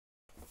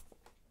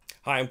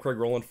Hi, I'm Craig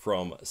Rowland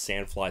from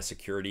Sandfly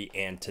Security,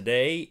 and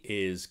today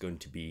is going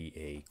to be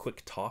a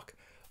quick talk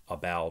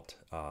about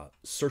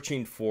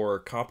searching for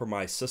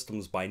compromised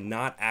systems by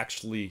not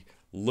actually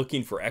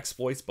looking for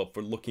exploits, but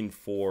for looking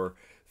for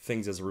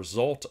things as a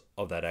result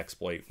of that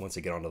exploit once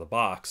they get onto the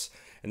box.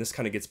 And this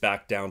kind of gets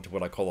back down to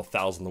what I call a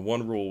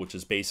 1,001 rule, which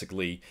is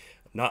basically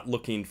not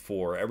looking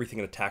for everything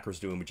an attacker's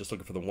doing, but just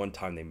looking for the one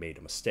time they made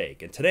a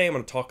mistake. And today I'm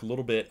going to talk a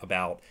little bit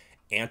about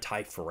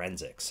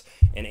anti-forensics.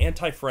 And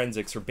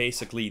anti-forensics are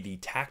basically the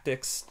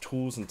tactics,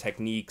 tools, and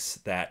techniques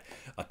that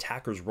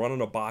attackers run in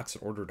a box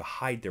in order to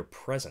hide their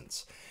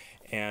presence.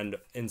 And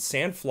in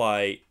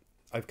Sandfly,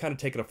 I've kind of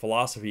taken a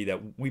philosophy that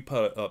we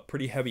put a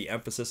pretty heavy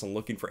emphasis on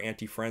looking for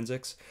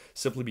anti-forensics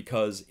simply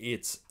because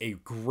it's a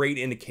great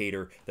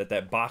indicator that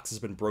that box has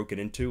been broken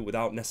into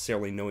without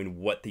necessarily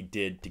knowing what they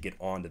did to get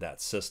onto that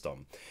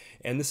system.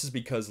 And this is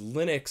because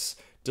Linux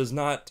does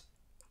not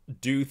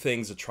do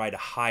things to try to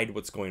hide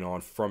what's going on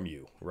from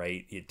you,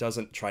 right? It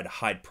doesn't try to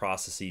hide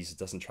processes. It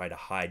doesn't try to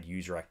hide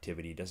user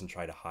activity. It doesn't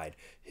try to hide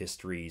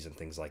histories and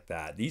things like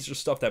that. These are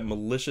stuff that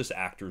malicious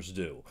actors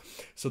do.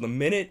 So the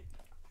minute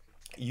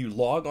you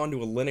log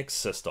onto a Linux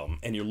system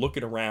and you're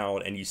looking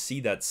around and you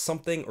see that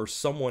something or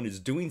someone is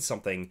doing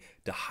something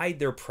to hide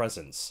their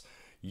presence,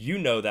 you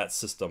know that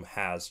system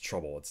has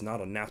trouble. It's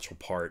not a natural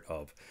part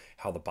of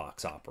how the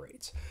box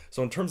operates.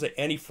 So in terms of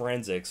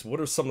anti-forensics, what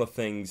are some of the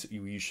things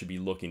you should be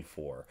looking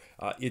for?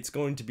 It's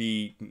going to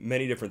be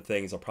many different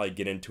things. I'll probably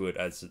get into it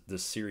as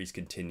this series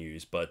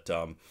continues, but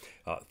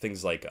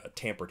things like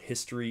tampered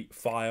history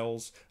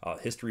files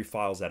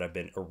that have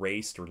been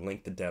erased or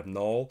linked to dev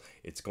null.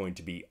 It's going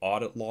to be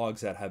audit logs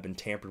that have been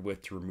tampered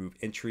with to remove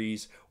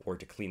entries or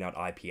to clean out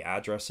IP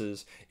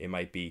addresses. It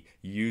might be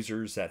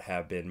users that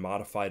have been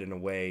modified in a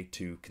way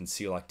to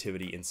conceal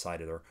activity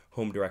inside of their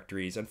home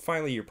directories. And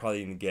finally, you're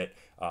probably going to get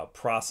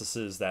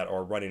processes that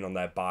are running on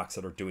that box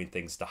that are doing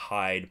things to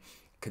hide,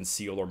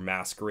 conceal, or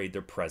masquerade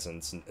their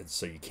presence, and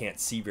so you can't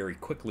see very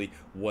quickly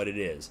what it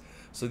is.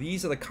 So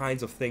these are the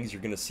kinds of things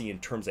you're going to see in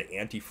terms of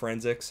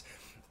anti-forensics.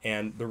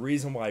 And the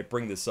reason why I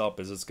bring this up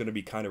is it's going to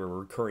be kind of a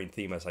recurring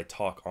theme as I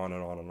talk on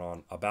and on and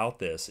on about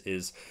this,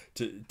 is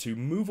to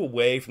move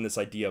away from this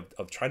idea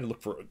of trying to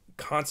look for a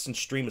constant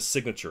stream of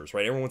signatures,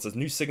 right? Everyone says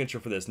new signature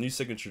for this, new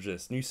signature for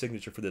this, new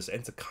signature for this,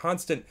 and it's a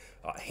constant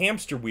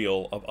hamster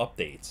wheel of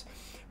updates.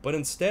 But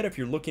instead, if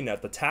you're looking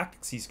at the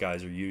tactics these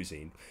guys are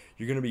using,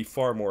 you're going to be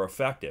far more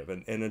effective.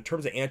 And in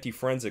terms of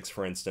anti-forensics,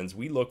 for instance,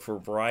 we look for a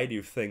variety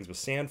of things with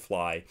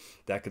Sandfly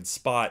that could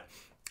spot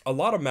a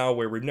lot of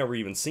malware we've never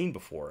even seen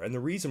before. And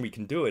the reason we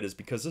can do it is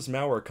because this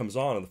malware comes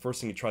on and the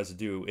first thing it tries to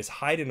do is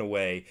hide in a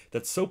way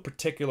that's so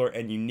particular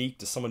and unique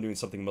to someone doing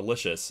something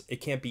malicious, it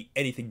can't be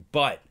anything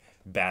but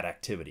bad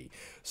activity.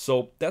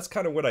 So that's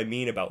kind of what I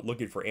mean about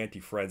looking for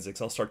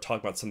anti-forensics. I'll start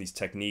talking about some of these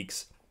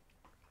techniques.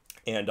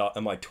 And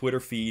on my Twitter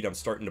feed, I'm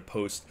starting to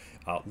post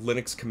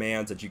Linux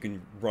commands that you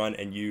can run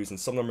and use, and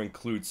some of them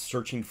include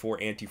searching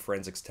for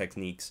anti-forensics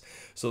techniques.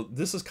 So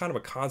this is kind of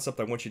a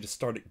concept I want you to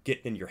start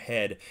getting in your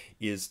head,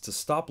 is to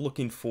stop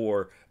looking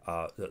for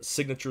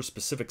signatures,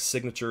 specific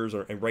signatures,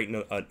 and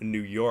writing a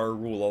new URL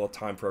rule all the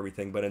time for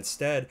everything, but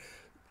instead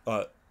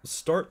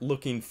start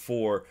looking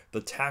for the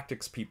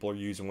tactics people are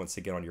using once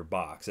they get on your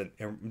box. And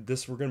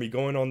this, we're going to be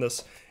going on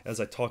this as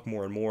I talk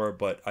more and more,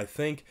 but I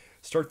think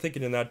start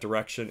thinking in that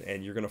direction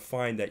and you're going to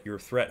find that your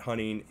threat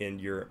hunting and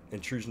your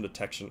intrusion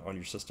detection on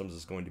your systems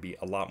is going to be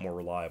a lot more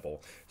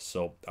reliable.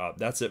 So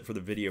that's it for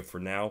the video for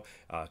now.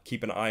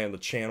 Keep an eye on the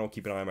channel,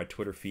 keep an eye on my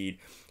Twitter feed.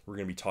 We're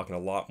going to be talking a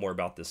lot more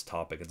about this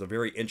topic. It's a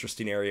very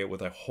interesting area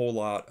with a whole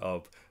lot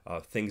of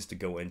things to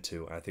go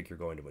into. I think you're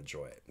going to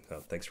enjoy it.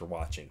 Thanks for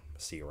watching.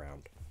 See you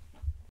around.